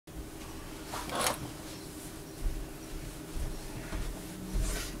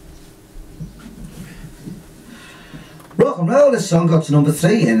Rock and Roll, this song got to number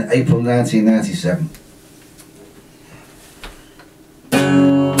 3 in April 1997.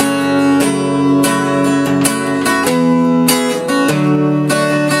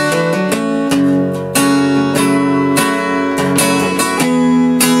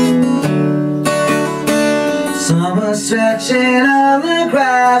 Summer stretching on the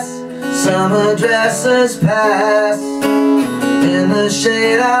grass, summer dresses pass. In the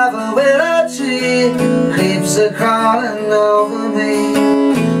shade of a willow tree, creeps are crawling over me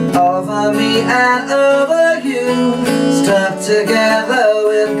and over you. Stuck together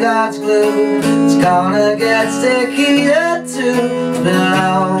with God's glue, it's gonna get stickier too. It's been a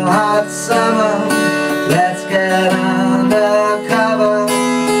long hot summer, let's get undercover.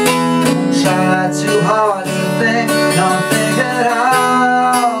 Don't try too hard to think, don't think at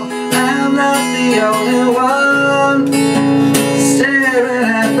all. I'm not the only one staring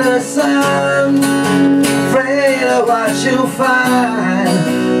at the sun, afraid of what you'll find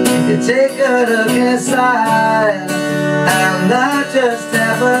if you take a look inside. I'm not just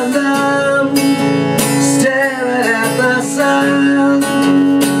half numb, staring at the sun,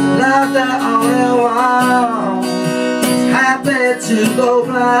 not the only one who's happy to go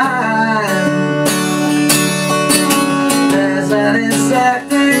blind. There's an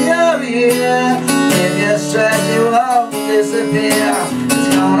insect in your ear, if you stretch it won't disappear. It's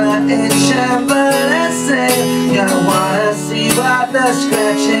gonna itch and burn and sting. You wanna see what the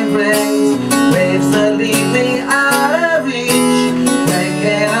scratching brings. Waves that leave me out of reach,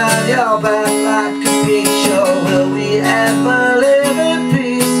 breaking on your back like a peach. Oh, will we ever live in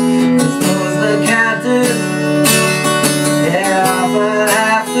peace? 'Cause those that can't do, yeah, often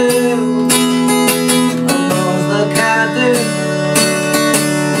have to. And those that can't do,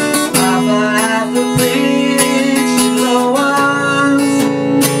 often have to preach to the ones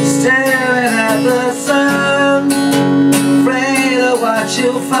staring at the sun, afraid of what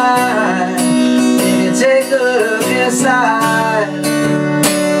you'll find if you take a look inside.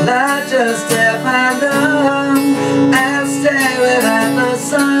 Not just deaf and dumb, I'm staring at the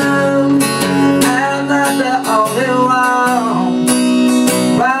sun. I'm not the only one,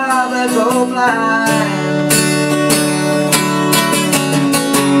 rather go blind.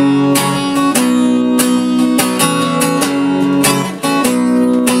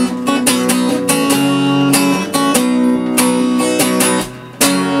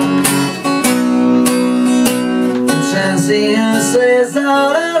 Transiences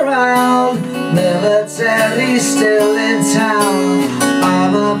all around, military still in town.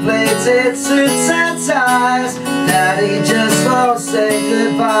 Armor-plated suits and ties, daddy just won't say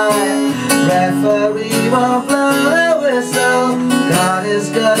goodbye. Referee won't blow the whistle, God is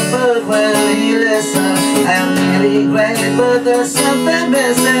good but when he listens. I'm really great but there's something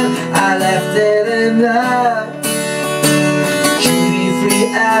missing. I left it in the duty-free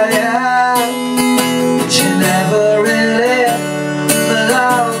area. You never really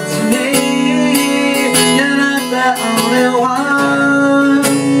belong to me. You're not the only one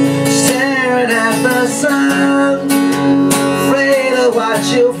staring at the sun, afraid of what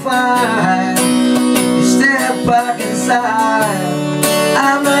you'll find. You step back inside.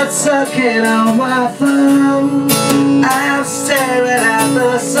 I'm not sucking on my thumb, I'm staring at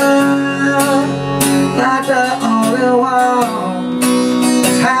the sun, not the only one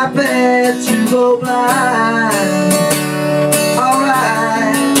happy to go blind.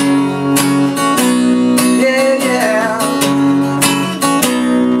 Alright, yeah, yeah.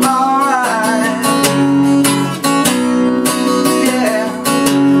 Alright, yeah.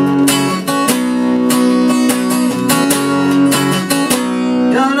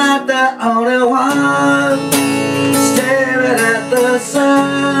 You're not the only one staring at the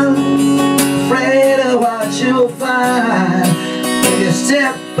sun, afraid of what you'll find if you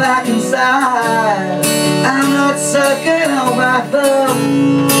step back inside. I'm not sucking on my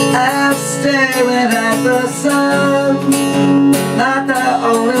thumb, I'm staring at the sun, not the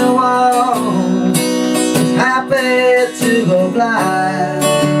only one who's happy to go blind.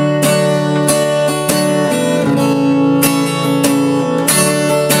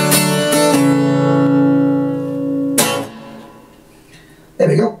 There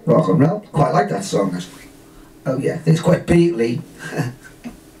we go, Rock and Roll. Quite like that song actually. Oh yeah, it's quite beatly.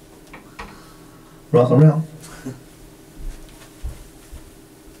 Rock and Roll.